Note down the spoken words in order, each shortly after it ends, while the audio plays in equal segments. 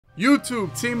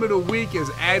YouTube Team of the Week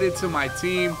is added to my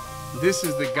team. This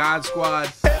is the God Squad.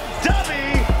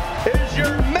 Dubby is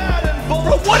your Madden Bowl.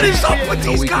 Bro, what is up with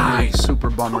these guys?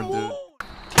 Super bummer, dude.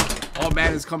 All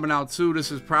Madden's coming out too.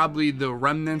 This is probably the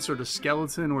remnants or the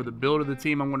skeleton or the build of the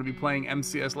team I'm going to be playing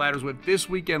MCS ladders with this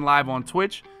weekend live on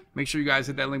Twitch. Make sure you guys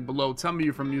hit that link below. Tell me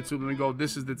you're from YouTube. Let me go.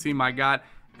 This is the team I got.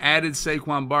 Added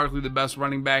Saquon Barkley, the best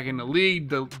running back in the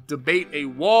league. Debate a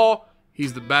wall.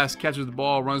 He's the best. Catches the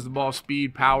ball, runs the ball,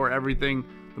 speed, power, everything.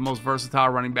 The most versatile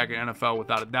running back in NFL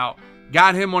without a doubt.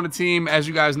 Got him on the team. As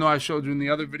you guys know, I showed you in the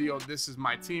other video, this is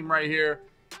my team right here.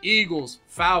 Eagles,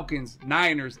 Falcons,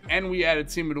 Niners, and we added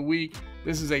Team of the Week.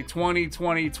 This is a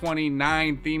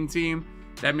 20-20-29 theme team.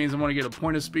 That means I'm going to get a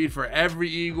point of speed for every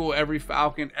Eagle, every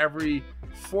Falcon, every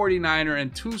 49er,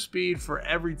 and 2 speed for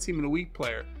every Team of the Week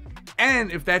player.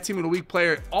 And if that Team of the Week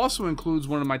player also includes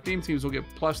one of my theme teams, we'll get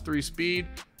 +3 speed.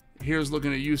 Here's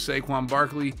looking at you, Saquon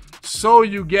Barkley. So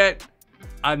you get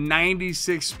a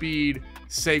 96 speed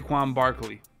Saquon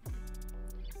Barkley.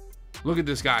 Look at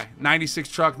this guy. 96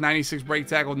 truck, 96 brake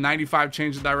tackle, 95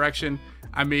 change of direction.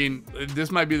 I mean,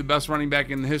 this might be the best running back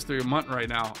in the history of Munt right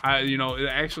now.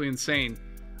 Actually insane.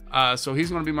 So he's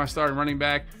going to be my starting running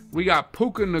back. We got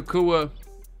Puka Nacua.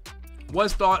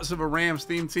 What's thoughts of a Rams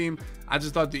theme team? I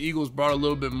just thought the Eagles brought a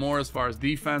little bit more as far as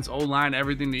defense, O-line,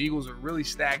 everything. The Eagles are really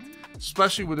stacked,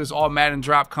 especially with this all Madden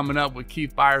drop coming up with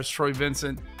Keith Byers, Troy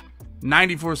Vincent.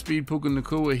 94 speed Puka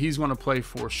Nacua. He's going to play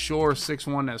for sure.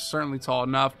 6'1", that's certainly tall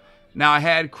enough. Now, I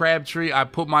had Crabtree. I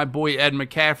put my boy Ed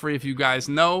McCaffrey. If you guys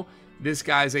know, this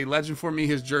guy's a legend for me.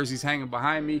 His jersey's hanging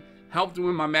behind me. Helped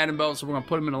win my Madden belt, so we're going to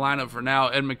put him in the lineup for now.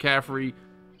 Ed McCaffrey,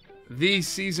 the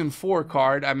Season 4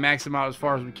 card. I maxed him out as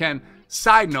far as we can.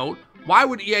 Side note, why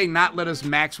would EA not let us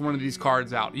max one of these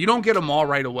cards out? You don't get them all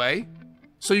right away.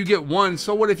 So you get one.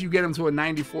 So what if you get them to a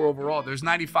 94 overall? There's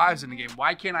 95s in the game.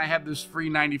 Why can't I have this free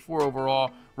 94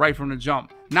 overall right from the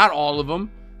jump? Not all of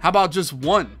them. How about just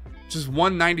one? Just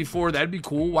 194, that'd be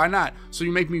cool. Why not? So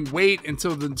you make me wait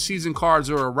until the season cards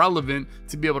are irrelevant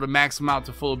to be able to max them out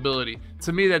to full ability.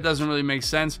 To me, that doesn't really make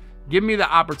sense. Give me the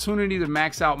opportunity to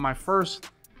max out my first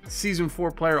season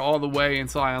 4 player all the way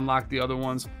until I unlock the other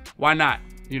ones. Why not?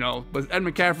 You know, but Ed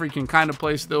McCaffrey can kind of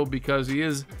play still because he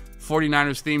is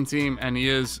 49ers theme team and he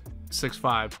is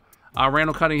 6'5".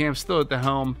 Randall Cunningham still at the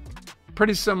helm.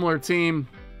 Pretty similar team.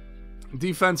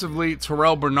 Defensively,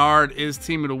 Terrell Bernard is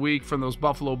Team of the Week from those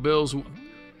Buffalo Bills who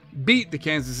beat the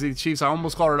Kansas City Chiefs. I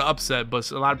almost called it an upset, but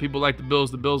a lot of people like the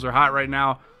Bills. The Bills are hot right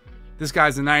now. This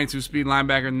guy's a 92 speed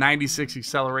linebacker, 96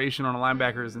 acceleration on a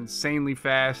linebacker is insanely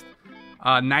fast.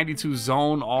 92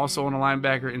 zone also on a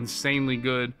linebacker, insanely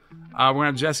good. We're going to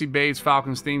have Jesse Bates,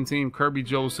 Falcons theme team, Kirby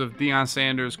Joseph, Deion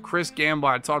Sanders, Chris Gamble.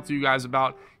 I talked to you guys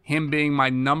about him being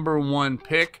my #1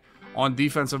 pick on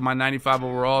defense of my 95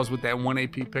 overalls with that 1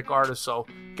 AP pick artist. So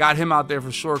got him out there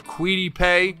for sure. Queedy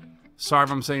Pay. Sorry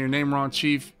if I'm saying your name wrong,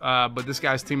 Chief. But this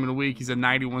guy's Team of the Week. He's a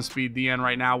 91 speed DN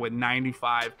right now with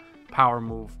 95 power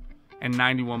move and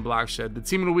 91 block shed. The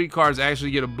Team of the Week cards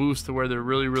actually get a boost to where they're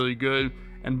really, really good.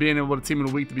 And being able to Team of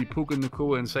the Week to be Puka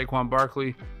Nacua and Saquon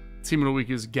Barkley, Team of the Week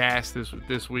is gas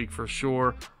this week for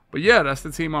sure. But yeah, that's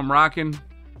the team I'm rocking.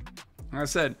 Like I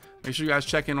said, make sure you guys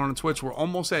check in on the Twitch. We're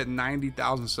almost at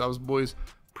 90,000 subs, boys.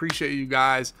 Appreciate you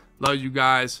guys. Love you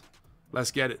guys.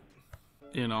 Let's get it.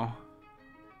 You know.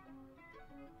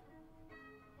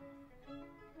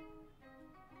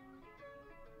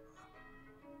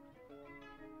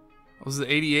 Was it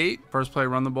 88? First play,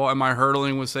 run the ball. Am I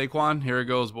hurdling with Saquon? Here it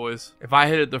goes, boys. If I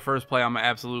hit it the first play, I'm an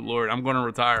absolute lord. I'm going to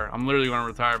retire. I'm literally going to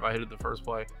retire if I hit it the first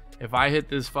play. If I hit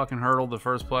this fucking hurdle the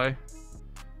first play,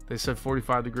 they said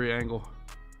 45-degree angle.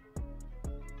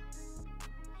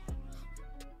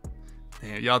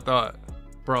 Damn, y'all thought,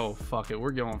 bro, fuck it. We're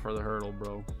going for the hurdle,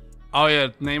 bro. Oh, yeah,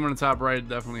 name on the top right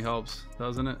definitely helps,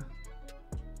 doesn't it?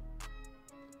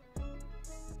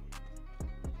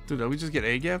 Dude, did we just get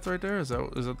A-gapped right there? Is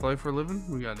that life we're living?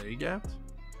 We got A-gapped?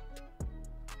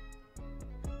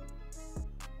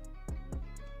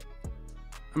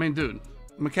 I mean, dude,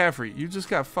 McCaffrey, you just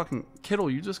got fucking...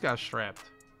 Kittle, you just got strapped.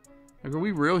 Like, are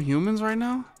we real humans right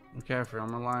now? McCaffrey,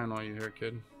 I'm relying on you here,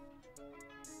 kid.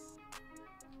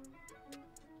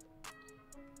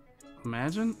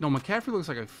 Imagine? No, McCaffrey looks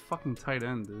like a fucking tight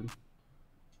end, dude.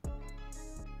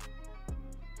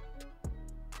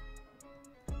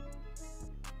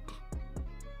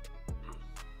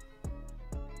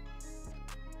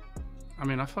 I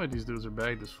mean, I feel like these dudes are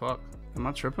bagged as fuck. I'm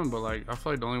not tripping, but like, I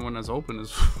feel like the only one that's open is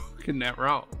fucking that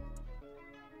route.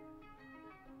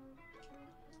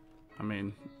 I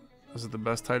mean, is it the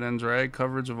best tight end drag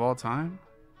coverage of all time?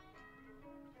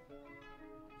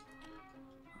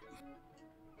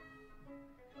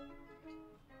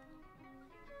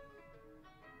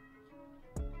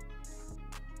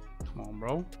 Come on,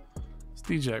 bro. It's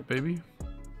D-Jack, baby.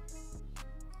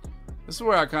 This is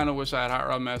where I kind of wish I had Hot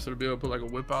Rod Master to be able to put like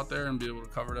a whip out there and be able to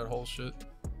cover that whole shit.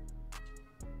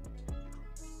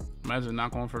 Imagine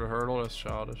not going for the hurdle. That's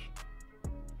childish.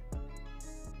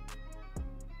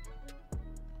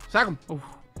 Sack him. Oh,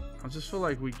 I just feel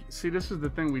like we see. This is the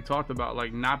thing we talked about,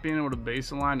 like not being able to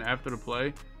baseline after the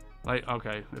play. Like,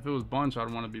 okay, if it was bunch,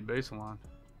 I'd want to be baseline.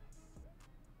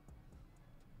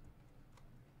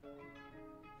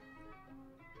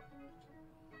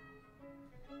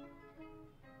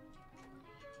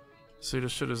 See,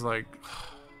 this shit is like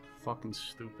fucking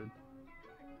stupid.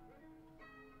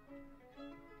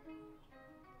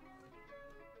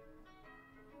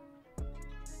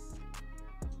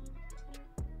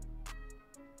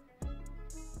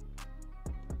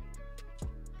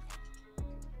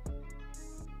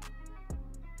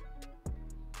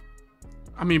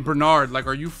 I mean, Bernard, like,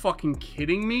 are you fucking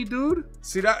kidding me, dude?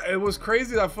 See, that it was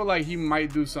crazy. I feel like he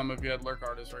might do something if he had Lurk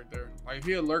Artist right there. Like, if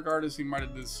he had Lurk Artist, he might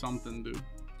have did something, dude.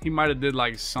 He might have did,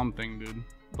 like, something, dude.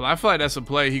 But I feel like that's a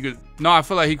play he could... No, I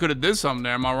feel like he could have did something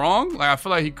there. Am I wrong? Like, I feel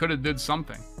like he could have did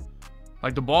something.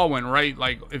 Like, the ball went right.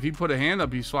 Like, if he put a hand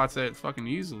up, he swats that fucking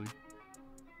easily.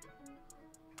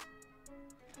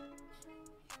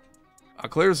 I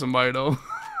cleared somebody, though.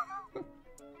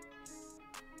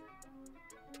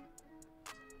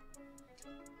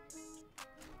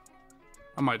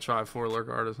 I might try 4 Lurk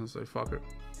Artists and say, fuck it.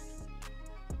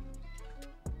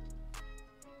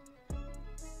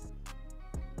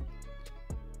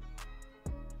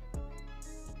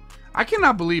 I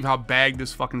cannot believe how bagged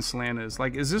this fucking slant is.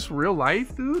 Like, is this real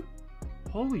life, dude?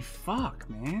 Holy fuck,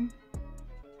 man.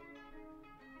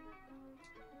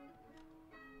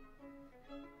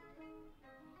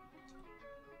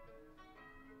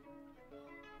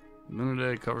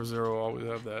 Minute cover 0, always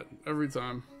have that. Every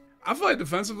time. I feel like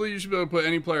defensively, you should be able to put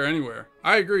any player anywhere.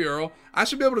 I agree, Earl. I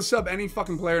should be able to sub any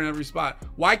fucking player in every spot.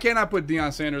 Why can't I put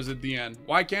Deion Sanders at DN?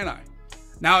 Why can't I?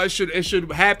 Now it should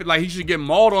happen. Like, he should get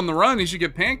mauled on the run. He should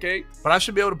get pancaked. But I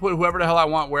should be able to put whoever the hell I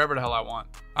want, wherever the hell I want.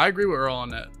 I agree with Earl on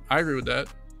that. I agree with that.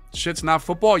 Shit's not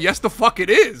football. Yes, the fuck it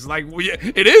is. Like,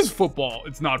 it is football.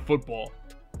 It's not football.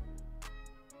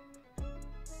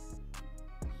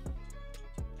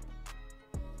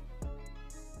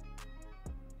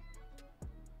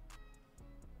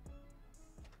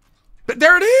 But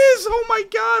there it is. Oh my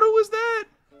God, who was that?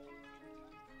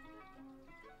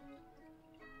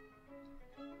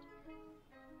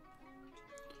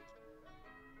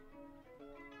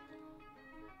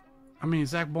 I mean,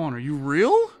 Zach Bond, are you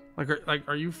real? Like,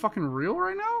 are you fucking real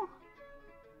right now?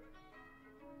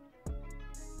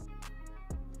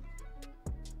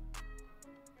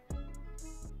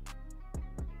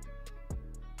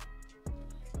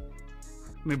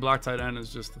 I mean, block tight end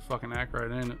is just the fucking act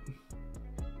right, ain't it?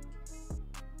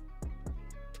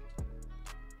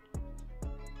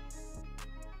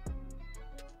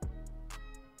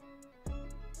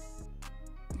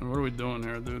 What are we doing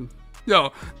here, dude?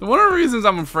 Yo, one of the reasons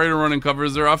I'm afraid of running cover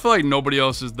 0, I feel like nobody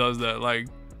else just does that. Like,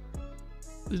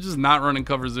 they're just not running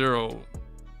cover 0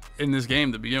 in this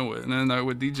game to begin with. And then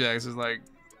with D-Jax, it's like,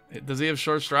 does he have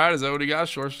short stride? Is that what he got?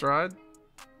 Short stride?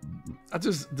 I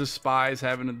just despise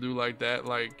having to do like that,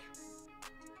 like,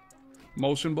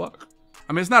 motion block.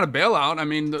 I mean, it's not a bailout. I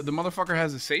mean, the motherfucker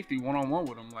has a safety one-on-one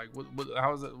with him. Like,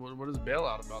 how is that? What is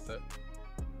bailout about that?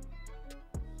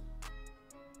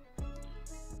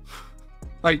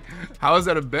 Like, how is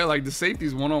that a bet? Like, the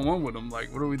safety's one-on-one with him.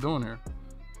 Like, what are we doing here?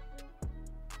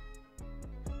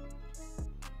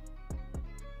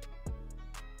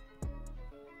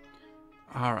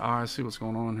 All right, I see what's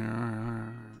going on here. All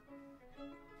right.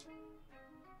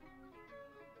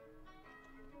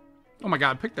 Oh my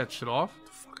God, pick that shit off. What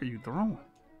the fuck are you throwing?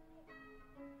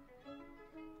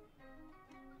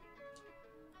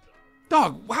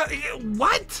 Dog,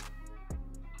 what?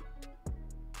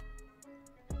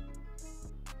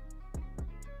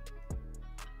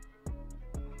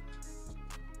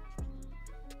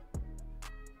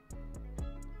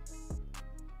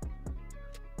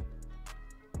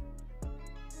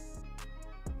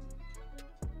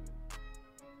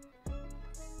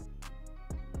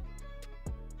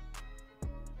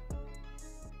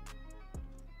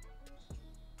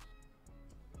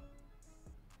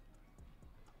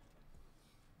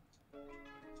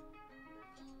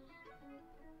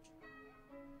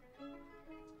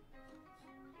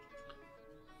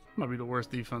 Might be the worst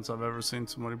defense I've ever seen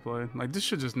somebody play. Like, this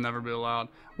should just never be allowed.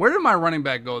 Where did my running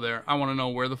back go there? I want to know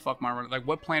where the fuck my running... Like,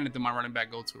 what planet did my running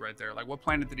back go to right there? Like, what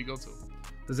planet did he go to?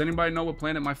 Does anybody know what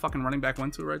planet my fucking running back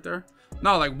went to right there?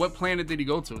 No, like, what planet did he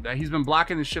go to? That he's been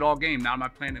blocking this shit all game. Now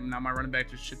my running back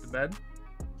just shit the bed?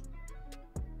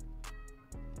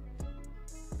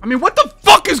 I mean, what the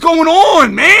fuck is going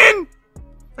on, man?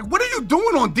 Like, what are you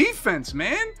doing on defense,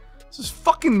 man? This is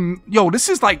fucking... Yo, this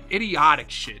is, like, idiotic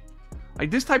shit.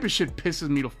 Like, this type of shit pisses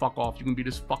me the fuck off. You can be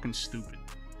this fucking stupid.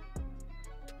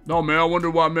 No, man, I wonder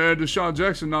why, man, Deshaun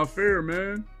Jackson not fair,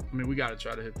 man. I mean, we got to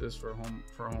try to hit this for a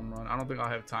home run. I don't think I'll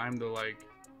have time to, like,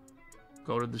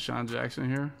 go to Deshaun Jackson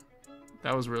here.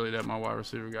 That was really that my wide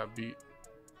receiver got beat.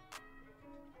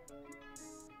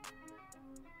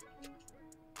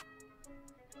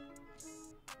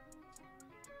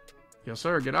 Yes,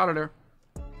 sir. Get out of there.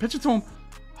 Pitch it to him.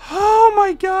 Oh,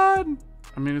 my God.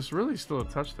 I mean, it's really still a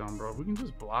touchdown, bro. If we can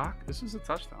just block, this is a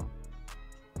touchdown.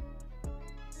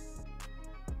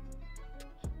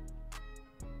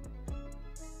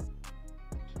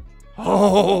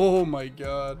 Oh, my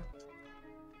God.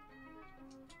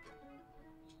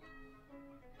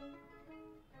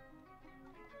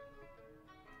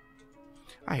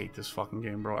 I hate this fucking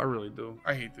game, bro. I really do.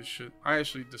 I hate this shit. I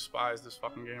actually despise this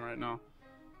fucking game right now.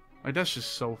 Like, that's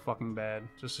just so fucking bad.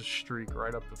 Just a streak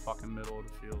right up the fucking middle of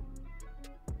the field.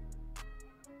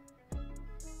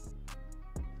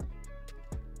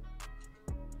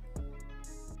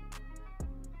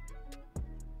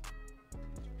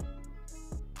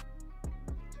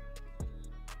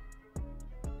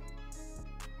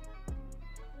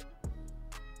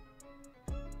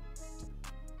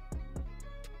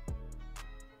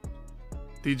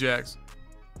 D-Jax.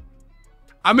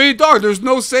 I mean, dog, there's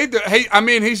no safety. Hey, I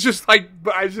mean, he's just like,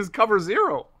 I just cover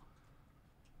 0.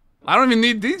 I don't even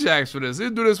need D-Jax for this.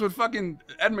 He'd do this with fucking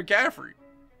Ed McCaffrey.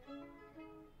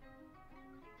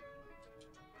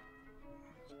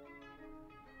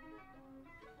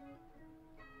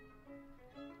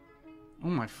 Oh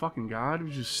my fucking God. We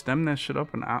just stem that shit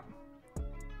up and out.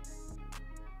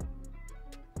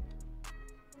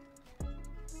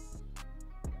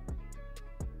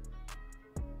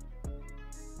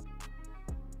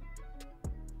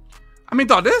 I mean,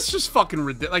 dog, that's just fucking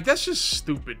ridiculous. Like, that's just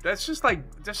stupid. That's just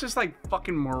like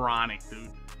fucking moronic,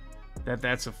 dude.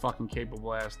 That's a fucking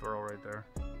capable ass throw right there.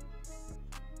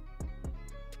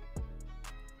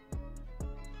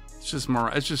 It's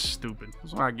just stupid.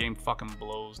 That's why our game fucking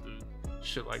blows, dude.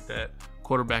 Shit like that.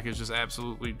 Quarterback is just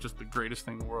absolutely just the greatest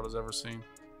thing the world has ever seen.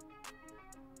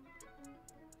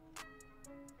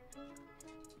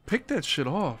 Pick that shit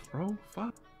off, bro.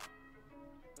 Fuck.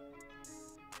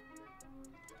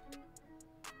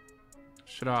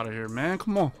 Shit out of here, man.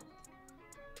 Come on.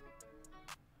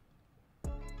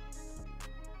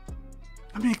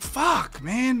 I mean, fuck,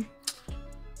 man.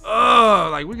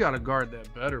 Like, we gotta guard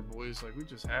that better, boys. Like, we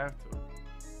just have to.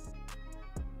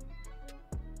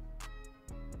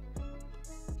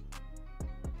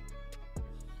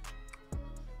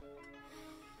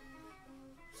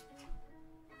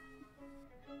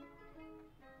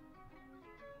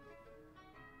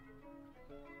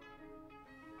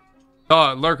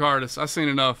 Lurk artists. I've seen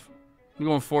enough. I'm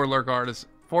going 4 lurk artists.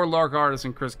 4 lurk artists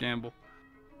and Chris Gamble.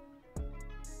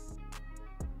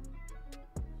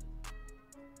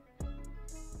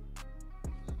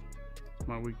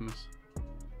 My weakness.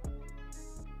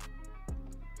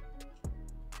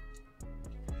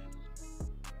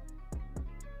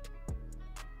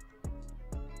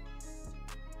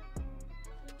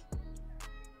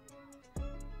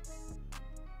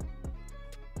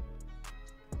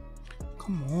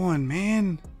 Come on,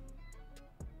 man.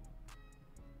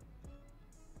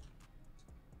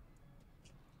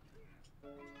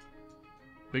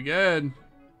 Big Ed.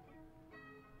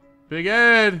 Big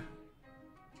Ed.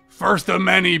 First of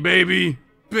many, baby.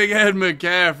 Big Ed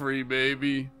McCaffrey,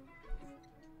 baby.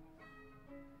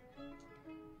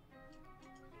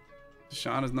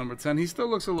 Deshaun is number 10. He still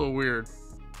looks a little weird.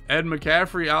 Ed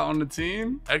McCaffrey out on the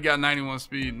team. Ed got 91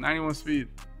 speed. 91 speed.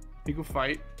 He can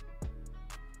fight.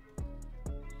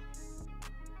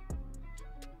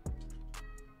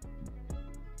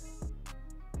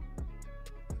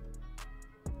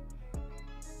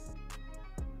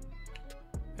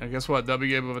 And guess what? Dubby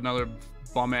gave up another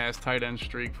bum-ass tight end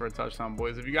streak for a touchdown,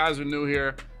 boys. If you guys are new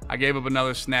here, I gave up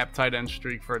another snap tight end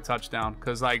streak for a touchdown.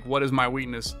 Because, like, what is my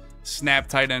weakness? Snap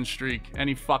tight end streak.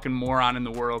 Any fucking moron in the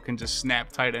world can just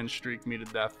snap tight end streak me to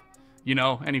death. You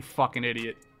know? Any fucking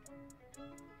idiot.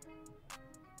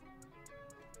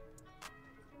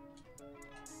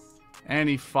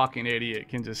 Any fucking idiot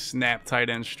can just snap tight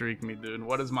end streak me, dude.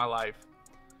 What is my life?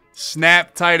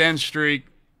 Snap tight end streak.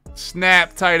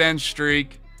 Snap tight end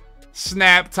streak.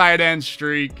 Snap tight end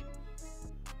streak.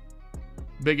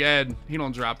 Big Ed. He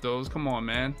don't drop those. Come on,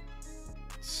 man.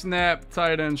 Snap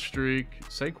tight end streak.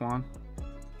 Saquon.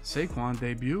 Saquon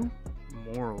debut.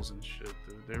 Morals and shit,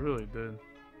 dude. They really did.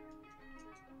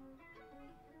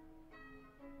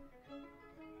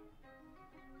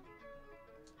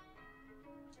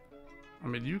 I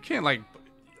mean, you can't like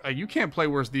you can't play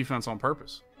worse defense on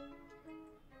purpose.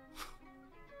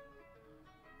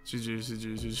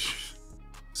 GG.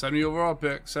 70 overall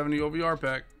pick, 70 OVR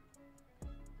pick.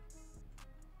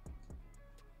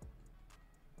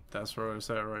 That's where it's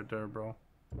at right there, bro.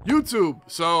 YouTube.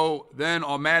 So then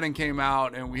Madden came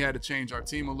out and we had to change our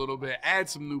team a little bit, add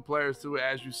some new players to it.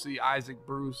 As you see, Isaac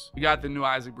Bruce. We got the new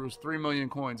Isaac Bruce, 3 million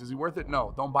coins. Is he worth it?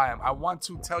 No, don't buy him. I want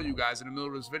to tell you guys in the middle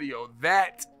of this video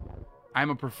that I'm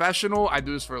a professional. I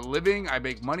do this for a living. I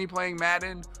make money playing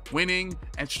Madden, winning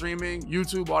and streaming,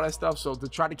 YouTube, all that stuff. So to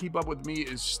try to keep up with me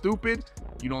is stupid.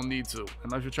 You don't need to.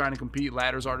 Unless you're trying to compete.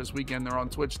 Ladders are this weekend. They're on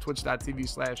Twitch,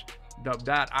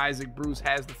 twitch.tv/dub. Isaac Bruce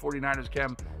has the 49ers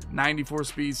chem, 94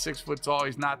 speed, 6 foot tall.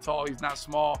 He's not tall. He's not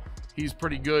small. He's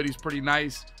pretty good. He's pretty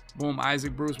nice. Boom,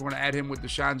 Isaac Bruce. We're going to add him with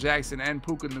Deshaun Jackson and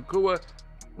Puka Nacua.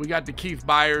 We got the Keith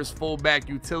Byers, fullback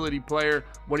utility player.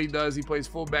 What he does, he plays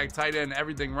fullback, tight end,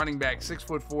 everything, running back,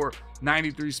 6'4",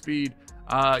 93 speed.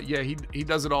 Yeah, he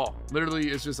does it all. Literally,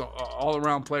 it's just an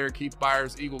all-around player. Keith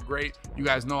Byers, Eagle, great. You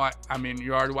guys know, I mean,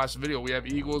 you already watched the video. We have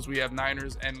Eagles, we have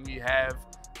Niners, and we have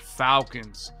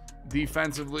Falcons.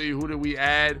 Defensively, who did we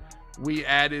add? We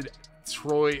added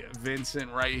Troy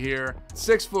Vincent right here.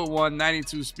 6'1",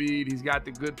 92 speed. He's got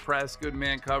the good press, good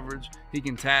man coverage. He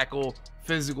can tackle.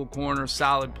 Physical corner,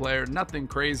 solid player, nothing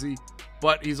crazy,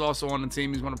 but he's also on the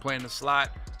team. He's going to play in the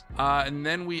slot. And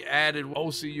then we added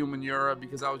O.C. Umanura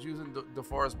because I was using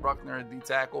DeForest Buckner at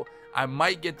D-tackle. I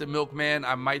might get the Milkman.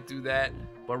 I might do that.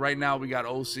 But right now we got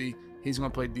O.C. He's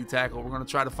going to play D-tackle. We're going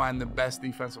to try to find the best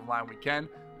defensive line we can.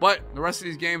 But the rest of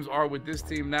these games are with this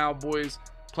team now, boys.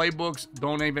 Playbooks,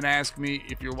 don't even ask me.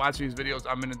 If you're watching these videos,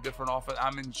 I'm in a different offense.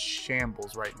 I'm in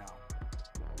shambles right now.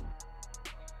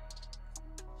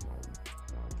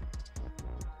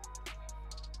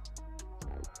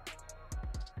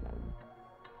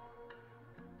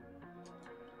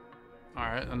 All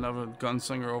right, another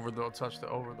gunslinger overthrow, touch the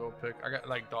overthrow pick. I got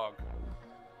like dog.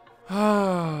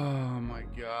 Oh my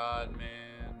God,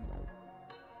 man.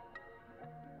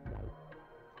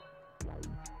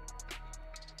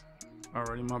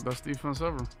 Already my best defense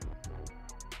ever.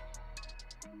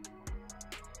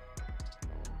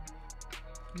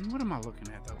 What am I looking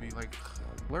at, Dubby? Like,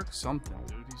 lurk something,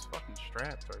 dude. He's fucking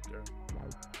strapped right there.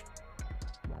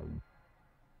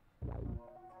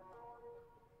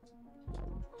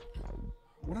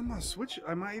 What am I switching?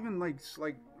 Am I even like?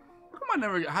 How come I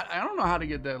never? I don't know how to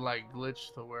get that like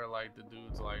glitch to where like the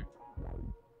dude's like.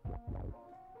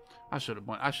 I should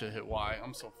have hit Y.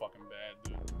 I'm so fucking bad,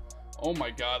 dude. Oh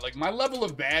my God, like my level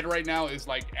of bad right now is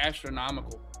like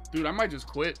astronomical, dude. I might just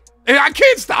quit. And I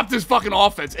can't stop this fucking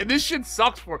offense, and this shit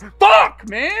sucks for. Fuck,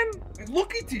 man.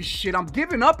 Look at this shit. I'm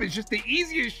giving up. It's just the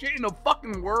easiest shit in the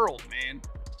fucking world, man.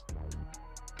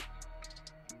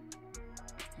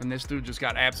 And this dude just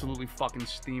got absolutely fucking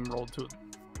steamrolled to it.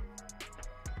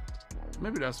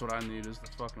 Maybe that's what I need is the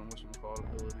fucking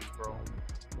whatchamacallit abilities, bro.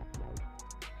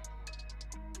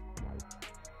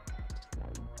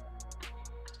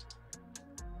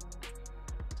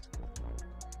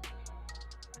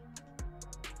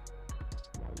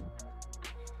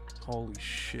 Holy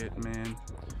shit, man.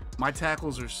 My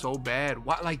tackles are so bad.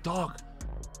 Why, like, dog?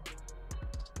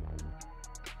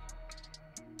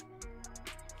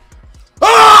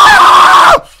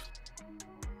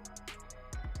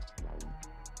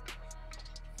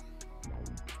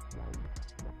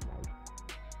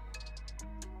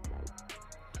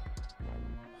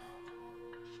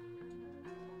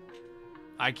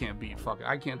 I can't beat fucking.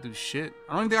 I can't do shit.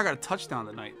 I don't even think I got a touchdown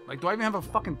tonight. Like, do I even have a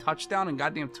fucking touchdown in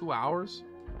goddamn 2 hours?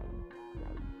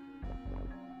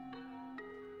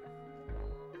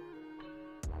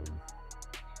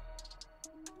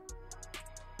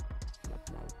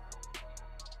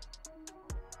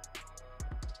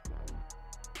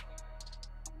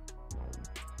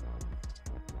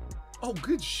 Oh,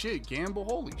 good shit, Gamble.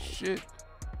 Holy shit.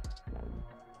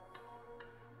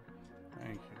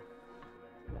 Thank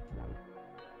you.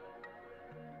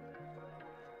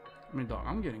 I mean, dog,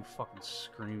 I'm getting fucking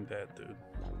screamed at, dude.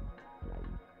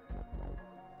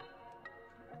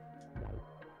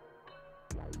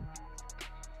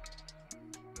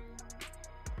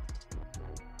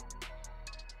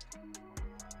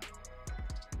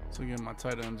 So again, my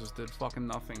tight end just did fucking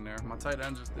nothing there. My tight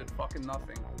end just did fucking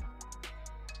nothing.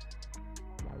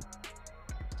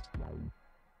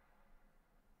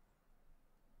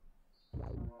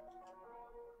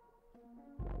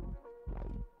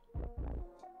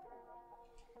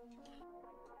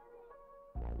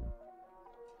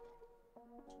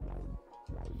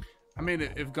 I mean,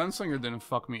 if Gunslinger didn't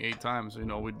fuck me 8 times, you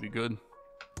know, we'd be good.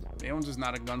 Damon's just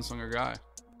not a Gunslinger guy.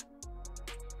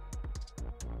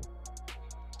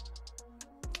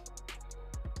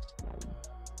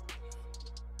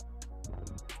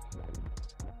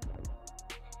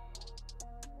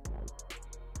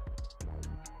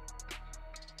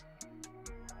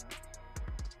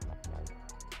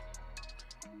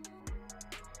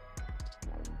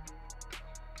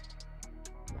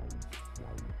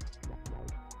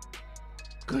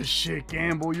 Good shit,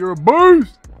 Gamble. You're a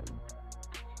beast.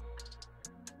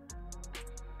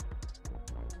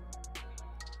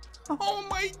 Oh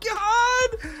my God.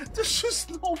 There's just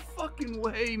no fucking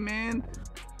way, man.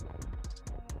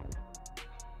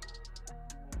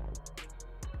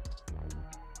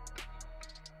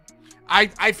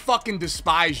 I fucking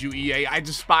despise you, EA. I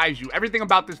despise you. Everything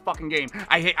about this fucking game.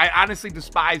 I honestly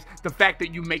despise the fact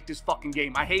that you make this fucking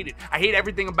game. I hate it. I hate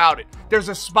everything about it. There's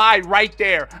a spy right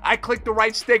there. I clicked the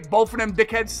right stick. Both of them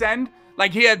dickheads send.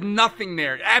 Like he had nothing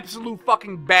there. Absolute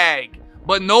fucking bag.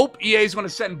 But nope, EA's gonna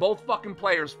send both fucking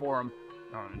players for him.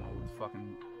 I don't know what the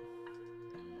fucking...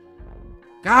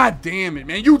 God damn it,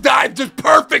 man. You died just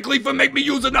perfectly for making me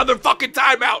use another fucking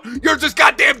timeout. You're just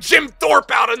goddamn Jim Thorpe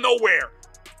out of nowhere.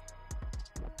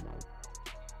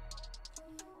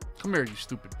 Come here, you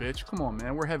stupid bitch. Come on,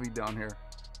 man. We're heavy down here.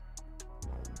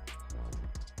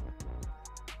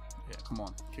 Yeah, come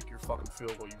on. Kick your fucking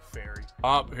field goal, you fairy.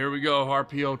 Up, here we go.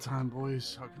 RPO time,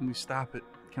 boys. How can we stop it?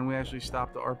 Can we actually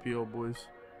stop the RPO, boys?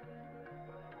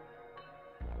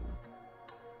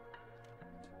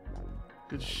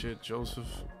 Good shit,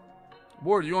 Joseph.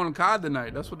 Ward, you on a COD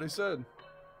tonight? That's what they said.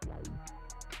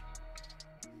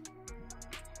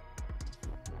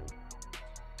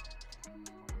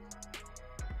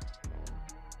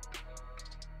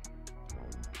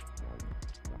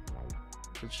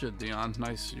 Good shit, Dion.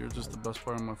 Nice. You're just the best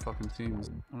part of my fucking team. I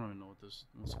don't even know what's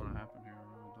gonna happen here. I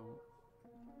really don't.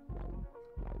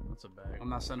 That's a bag. I'm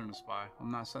not sending a spy.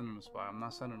 I'm not sending a spy. I'm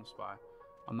not sending a spy.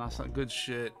 I'm not sending. Good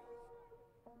shit.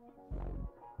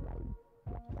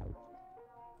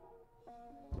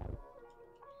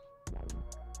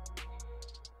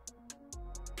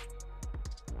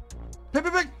 Pick,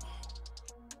 pick, pick.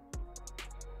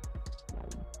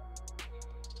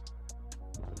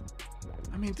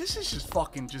 I mean, this is just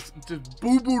fucking just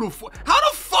boo-boo to how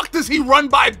the fuck does he run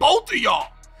by both of y'all?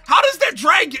 How does that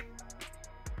drag it?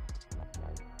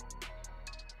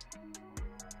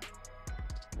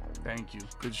 Thank you.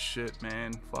 Good shit,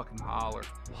 man. Fucking holler.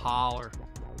 Holler.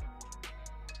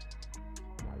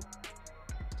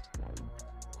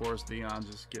 Of course, Dion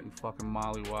just getting fucking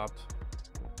mollywopped.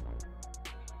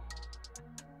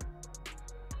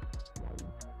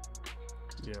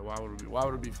 Yeah, why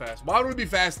would it be fast? Why would it be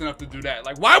fast enough to do that?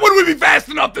 Like, why would we be fast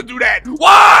enough to do that?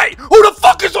 Why? Who the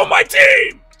fuck is on my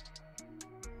team?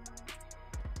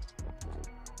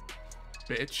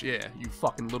 Bitch, yeah, you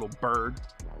fucking little bird.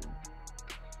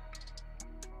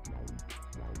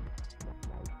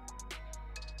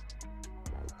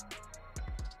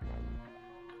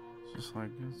 It's just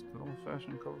like this good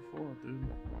old-fashioned cover 4, dude.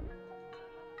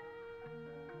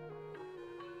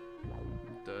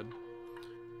 I'm dead.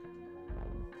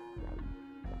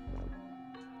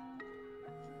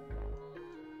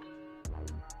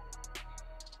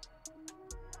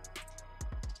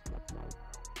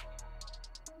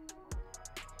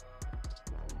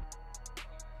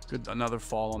 Good, another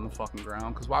fall on the fucking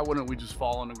ground. Because why wouldn't we just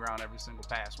fall on the ground every single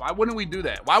pass? Why wouldn't we do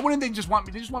that? Why wouldn't they just want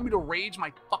me? They just want me to rage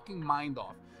my fucking mind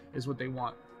off. Is what they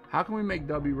want. How can we make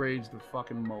Dubby rage the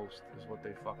fucking most? Is what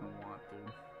they fucking want,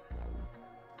 dude.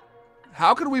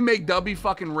 How could we make Dubby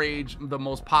fucking rage the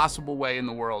most possible way in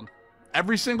the world?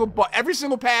 Every single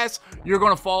pass, you're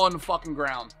gonna fall on the fucking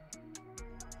ground.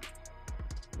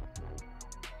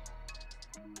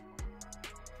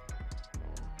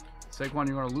 Saquon,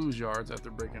 you're gonna lose yards after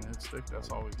breaking a hit stick. That's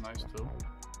always nice too.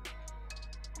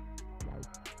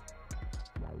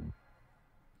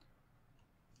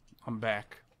 I'm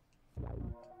back.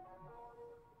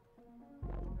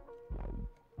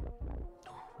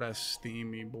 That's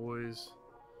steamy, boys.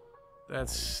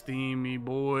 That's steamy,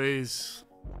 boys.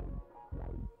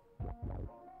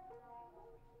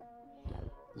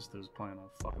 This dude's playing on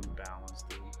fucking balance,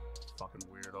 dude. Fucking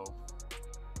weirdo.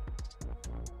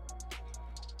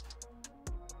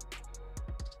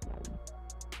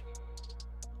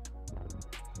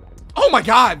 Oh my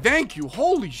god, thank you.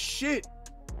 Holy shit.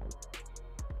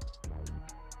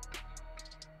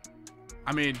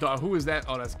 I mean, who is that?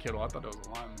 Oh, that's Kittle. I thought that was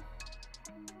a lineman.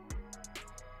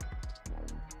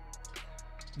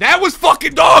 That was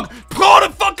fucking dog! Call the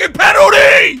fucking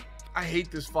penalty! I hate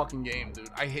this fucking game, dude.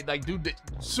 I hate, like, dude,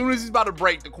 as soon as he's about to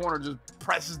break, the corner just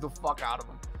presses the fuck out of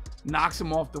him. Knocks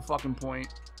him off the fucking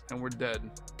point, and we're dead.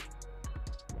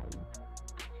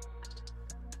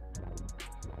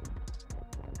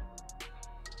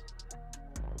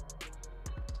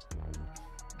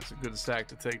 That's a good sack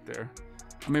to take there.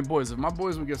 I mean, boys, if my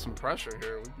boys would get some pressure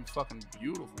here, it would be fucking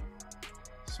beautiful.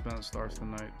 Spence starts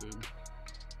tonight, dude.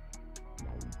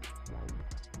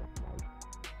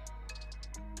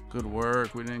 Good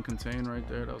work. We didn't contain right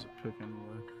there. That was a pick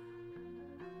anyway.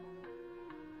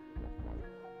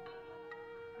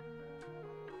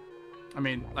 I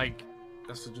mean, like,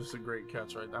 that's just a great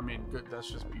catch, right? I mean, good. That's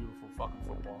just beautiful fucking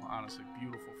football. Honestly,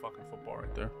 beautiful fucking football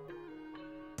right there.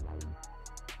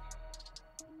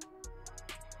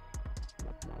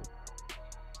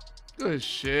 Good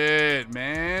shit,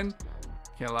 man.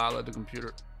 Can't lie. I'll let the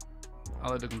computer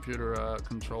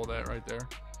control that right there.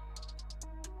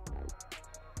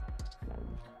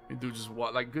 You do just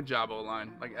what? Like, good job,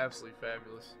 O-line. Like, absolutely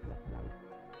fabulous.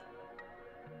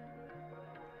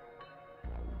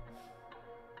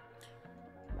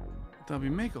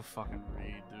 Dubby, make a fucking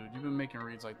read, dude. You've been making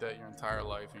reads like that your entire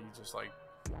life, and you just like.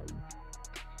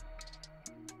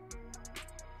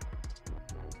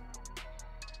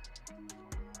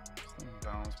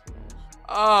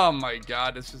 Oh my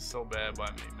god, this is so bad by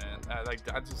me, man.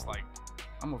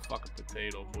 I'm a fucking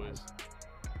potato, boys.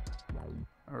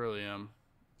 I really am.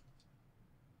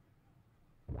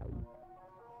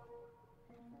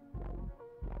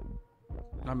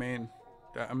 I mean,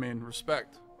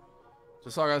 respect.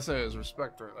 Just all I gotta say is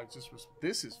respect her. Like,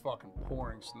 this is fucking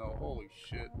pouring snow. Holy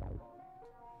shit.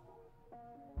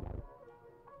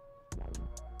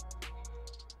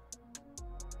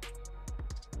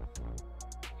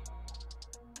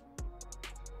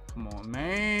 Come on,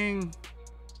 man.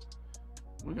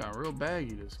 We got real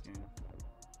baggy this game.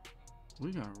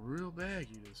 We got real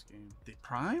baggy this game. The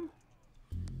prime?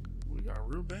 We got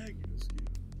real baggy this game.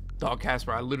 Dog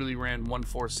Casper, I literally ran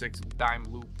 146 dime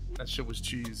loop. That shit was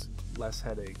cheese. Less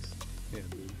headaches. Yeah,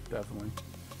 dude, definitely.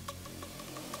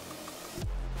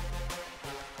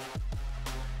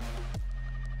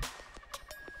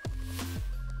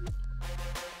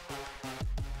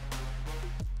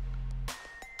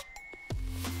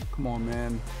 Come on,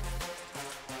 man.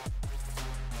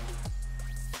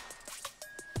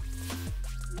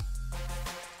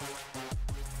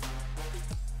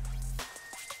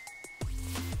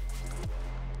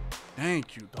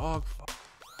 Thank you, dog.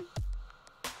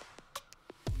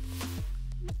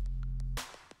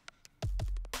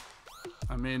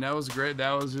 I mean, that was great.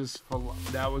 That was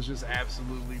just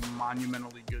absolutely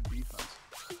monumentally good defense.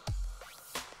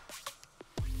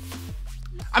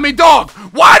 I mean, dog,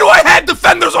 why do I have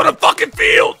defenders on the fucking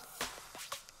field?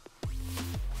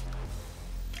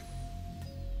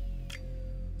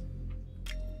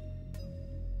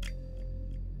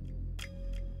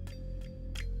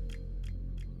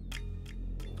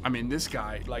 I mean, this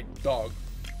guy, like, dog.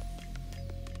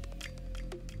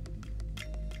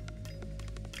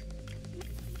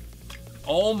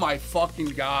 Oh my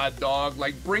fucking god, dog.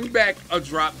 Like, bring back a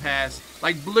drop pass.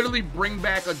 Like, literally bring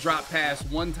back a drop pass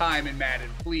one time in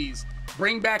Madden, please.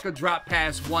 Bring back a drop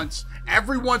pass once.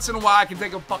 Every once in a while, I can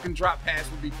take a fucking drop pass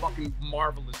would be fucking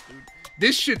marvelous, dude.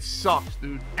 This shit sucks,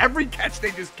 dude. Every catch they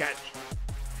just catch.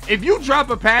 If you drop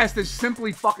a pass, that's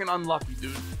simply fucking unlucky,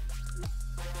 dude.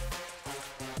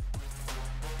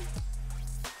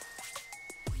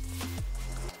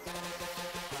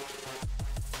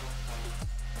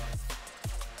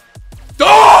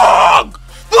 Dog!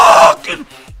 Fucking!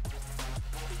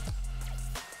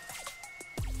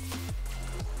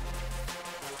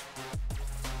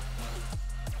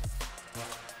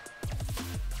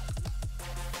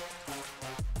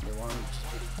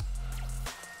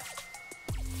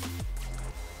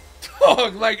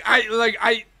 Dog, like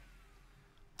I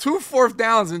 2 4th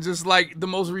downs and just like the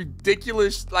most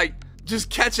ridiculous, like, just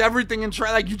catch everything and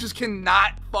try. Like, you just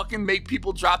cannot fucking make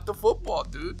people drop the football,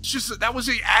 dude. It's just, that was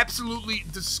a absolutely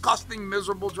disgusting,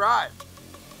 miserable drive.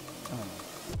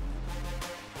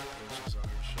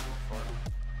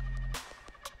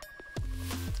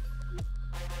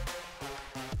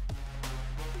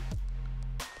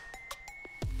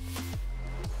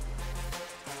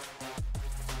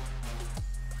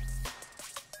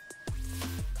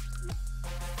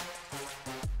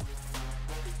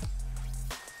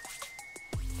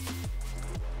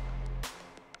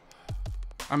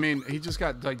 I mean, he just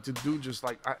got, like, the dude just,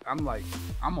 like, I'm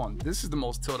on, this is the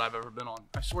most tilt I've ever been on.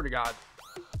 I swear to God.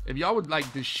 If y'all would,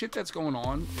 like, the shit that's going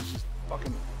on is just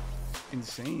fucking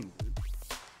insane, dude.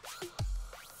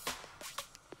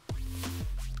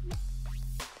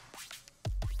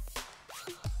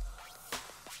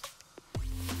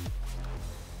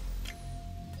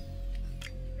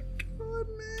 God,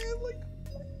 man, like,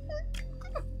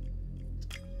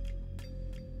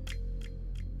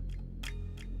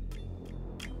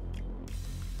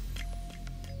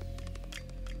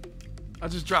 I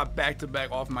just dropped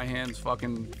back-to-back off my hands,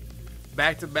 fucking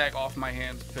back-to-back off my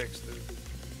hands picks, dude.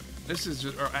 This is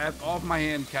just, or off my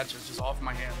hand catches, just off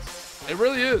my hands. It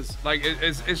really is. Like,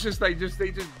 it's just like,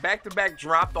 they just back-to-back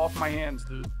dropped off my hands,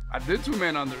 dude. I did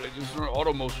 2-man under. They just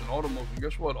auto motion.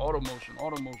 Guess what? Auto motion.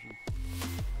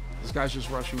 This guy's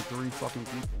just rushing 3 fucking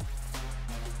people.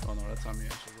 Oh no, that's on me. I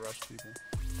should rush people.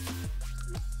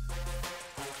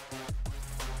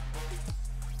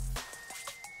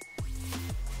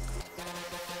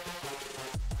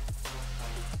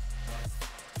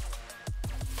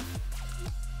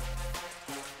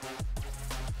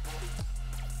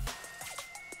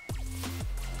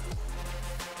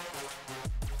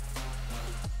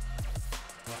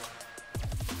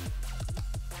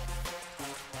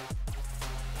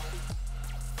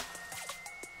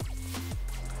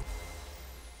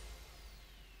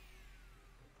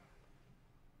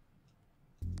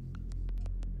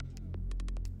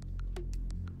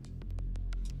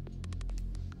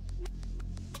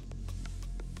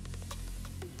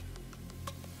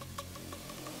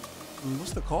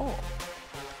 What's the call? What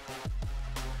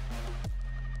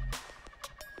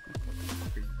the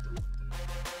fuck are you doing, dude?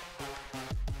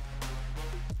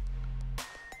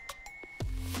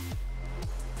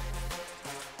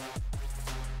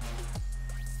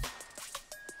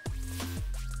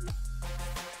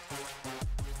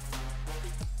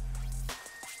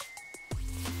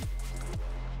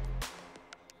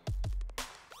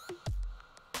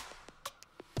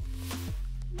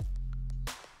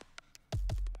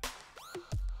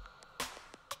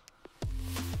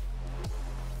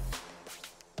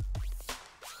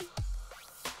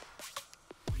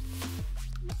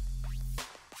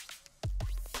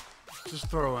 Just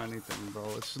throw anything, bro.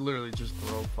 It's literally just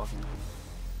throw fucking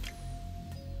anything.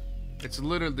 It's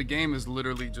literally, the game is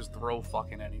literally just throw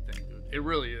fucking anything, dude. It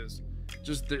really is.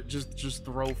 Just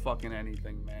throw fucking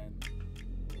anything, man.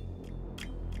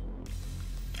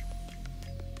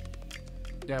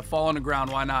 Yeah, fall on the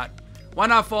ground. Why not? Why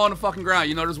not fall on the fucking ground?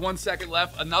 You know, there's 1 second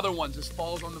left. Another one just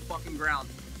falls on the fucking ground.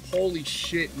 Holy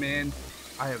shit, man.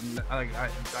 I've never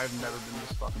been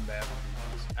this fucking bad on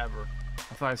these ever.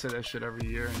 I thought I said that shit every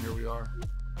year, and here we are.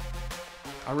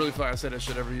 I really thought I said that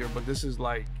shit every year, but this is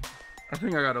like, I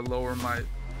think I gotta lower my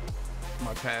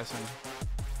passing.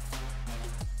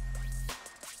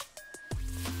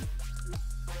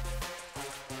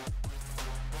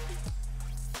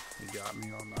 He got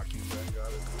me on knocking back,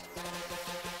 got it.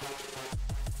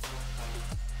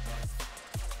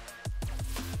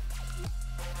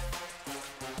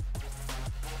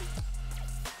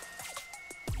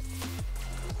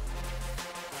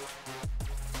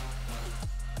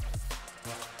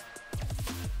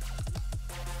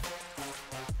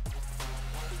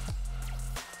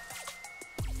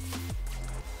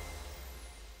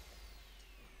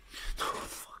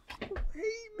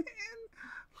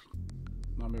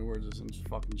 We're just in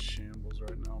fucking shambles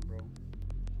right now, bro.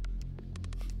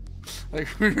 Like,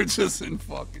 we're just in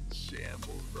fucking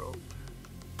shambles, bro.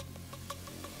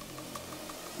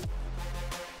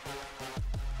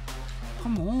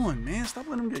 Come on, man. Stop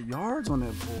letting him get yards on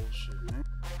that bullshit, man.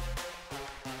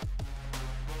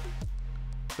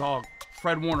 Dog,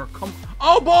 Fred Warner, come.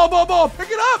 Oh, ball. Pick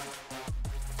it up.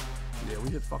 Yeah, we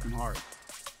hit fucking hard.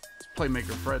 It's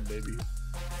playmaker Fred, baby.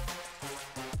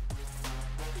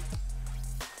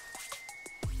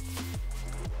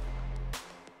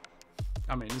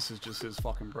 I mean, this is just his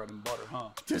fucking bread and butter, huh?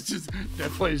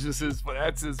 That play's just his, but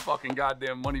that's his fucking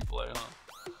goddamn money play, huh?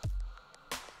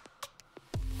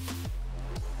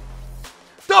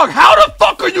 Dog, how the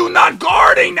fuck are you not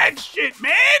guarding that shit,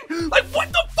 man? Like, what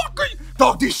the fuck are you?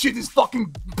 Dog, this shit is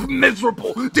fucking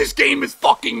miserable. This game is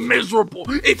fucking miserable.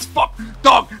 It's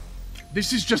dog,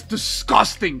 this is just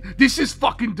disgusting. This is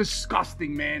fucking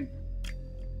disgusting, man.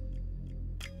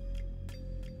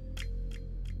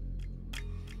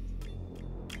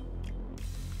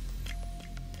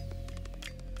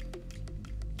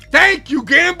 Thank you,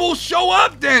 Gamble. Show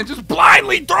up then. Just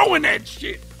blindly throwing that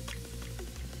shit.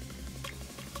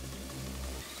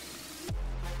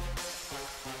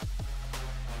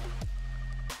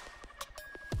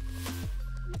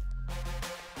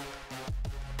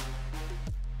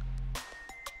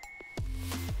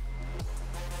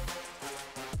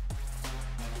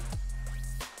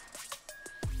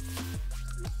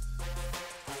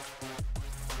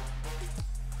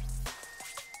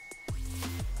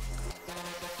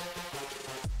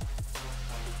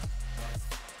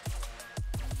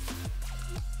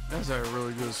 That's a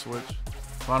really good switch.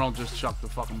 If I don't just chuck the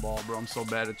fucking ball, bro. I'm so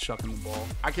bad at chucking the ball.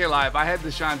 I can't lie. If I had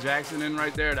Deshaun Jackson in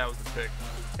right there, that was the pick.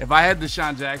 If I had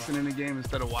Deshaun Jackson in the game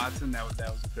instead of Watson, that was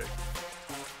the pick.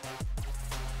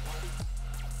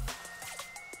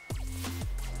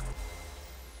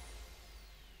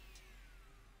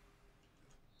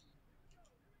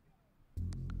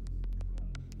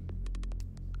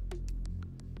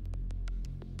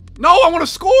 No, I want to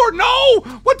score. No,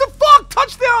 what the fuck?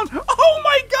 Touchdown. Oh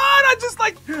my God. I just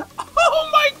oh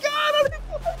my God.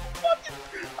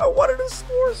 I wanted to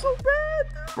score so bad,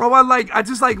 dude. Bro, I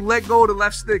just like let go of the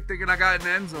left stick thinking I got in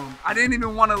the end zone. I didn't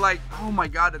even want to like, oh my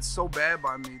God, that's so bad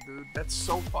by me, dude. That's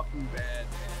so fucking bad,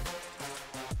 man.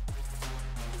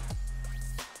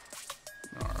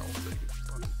 All right, we'll take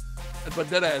it. But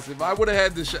deadass, if I would have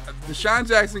had Deshaun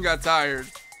Jackson got tired,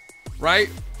 right?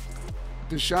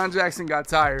 Deshaun Jackson got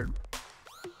tired.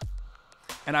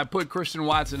 And I put Christian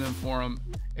Watson in for him.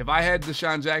 If I had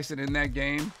Deshaun Jackson in that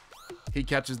game, he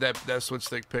catches that switch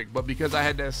stick pick. But because I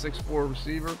had that 6'4"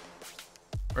 receiver,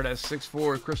 or that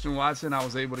 6'4" Christian Watson, I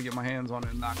was able to get my hands on it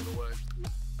and knock it away.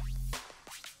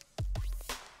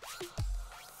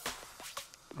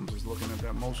 I'm just looking at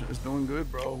that motion. It's doing good,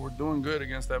 bro. We're doing good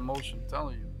against that motion. I'm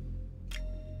telling you.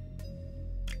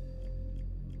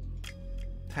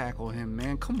 Tackle him,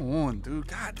 man. Come on, dude.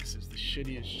 God, this is the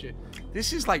shittiest shit.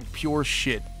 This is like pure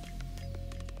shit.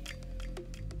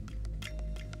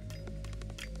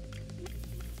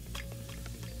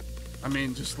 I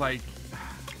mean, just like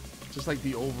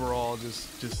the overall,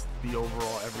 just the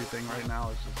overall everything right now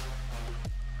is just.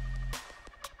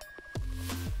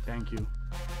 Thank you.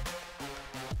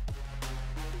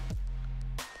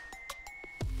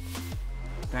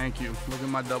 Thank you. Look at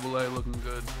my double A looking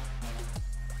good.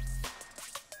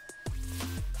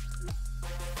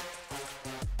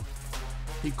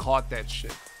 He caught that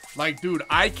shit. Like, dude,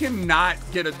 I cannot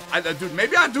get a... dude,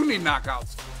 maybe I do need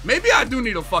knockouts. Maybe I do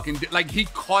need a fucking... Like, he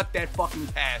caught that fucking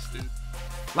pass, dude.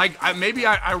 Like, maybe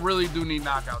I really do need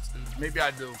knockouts, dude. Maybe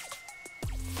I do.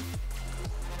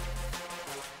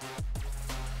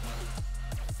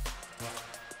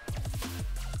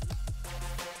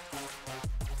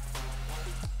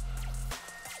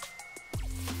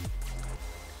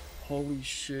 Holy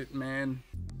shit, man.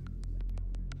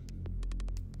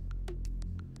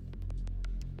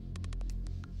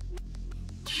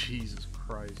 Jesus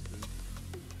Christ, dude.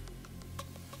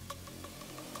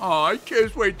 Oh, I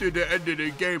can't wait to the end of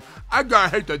the game. I gotta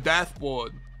hit the death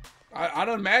board. I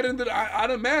done maddened. I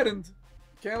done maddened.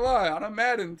 Can't lie, I done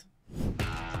maddened.